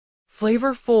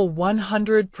Flavorful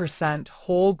 100%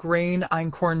 whole grain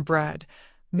einkorn bread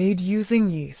made using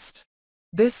yeast.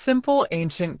 This simple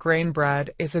ancient grain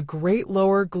bread is a great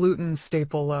lower gluten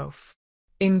staple loaf.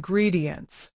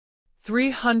 Ingredients: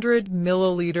 300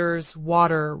 milliliters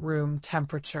water room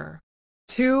temperature,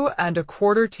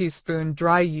 2¼ teaspoon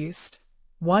dry yeast,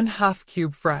 1/2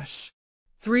 cube fresh,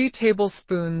 3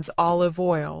 tablespoons olive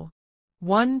oil,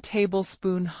 1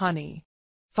 tablespoon honey,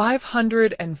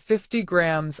 550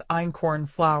 grams einkorn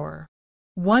flour,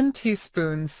 1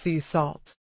 teaspoon sea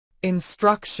salt.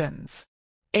 Instructions: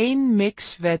 1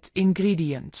 mix with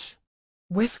ingredients.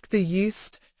 whisk the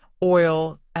yeast,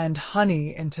 oil, and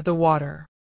honey into the water.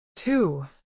 2.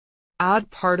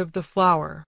 Add part of the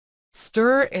flour.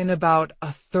 Stir in about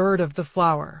a third of the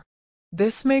flour.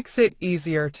 This makes it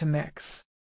easier to mix.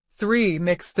 3.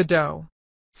 Mix the dough.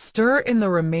 Stir in the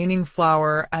remaining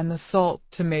flour and the salt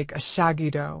to make a shaggy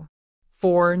dough.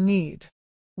 4. Knead.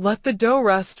 Let the dough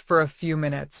rest for a few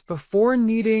minutes before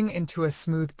kneading into a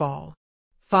smooth ball.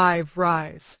 5.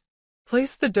 Rise.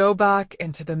 Place the dough back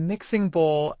into the mixing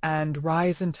bowl and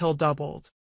rise until doubled.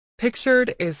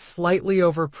 Pictured is slightly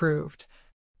overproved.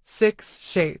 6.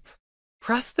 Shape.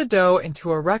 Press the dough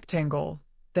into a rectangle,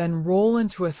 then roll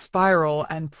into a spiral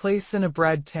and place in a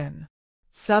bread tin.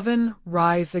 7.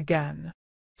 Rise again.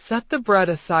 Set the bread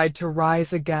aside to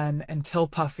rise again until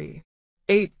puffy.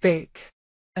 8. Bake.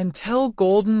 Until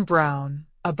golden brown,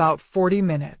 about 40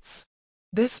 minutes.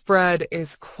 This bread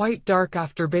is quite dark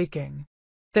after baking.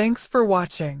 Thanks for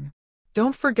watching.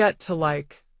 Don't forget to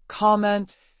like,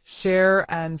 comment, share,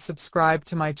 and subscribe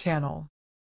to my channel.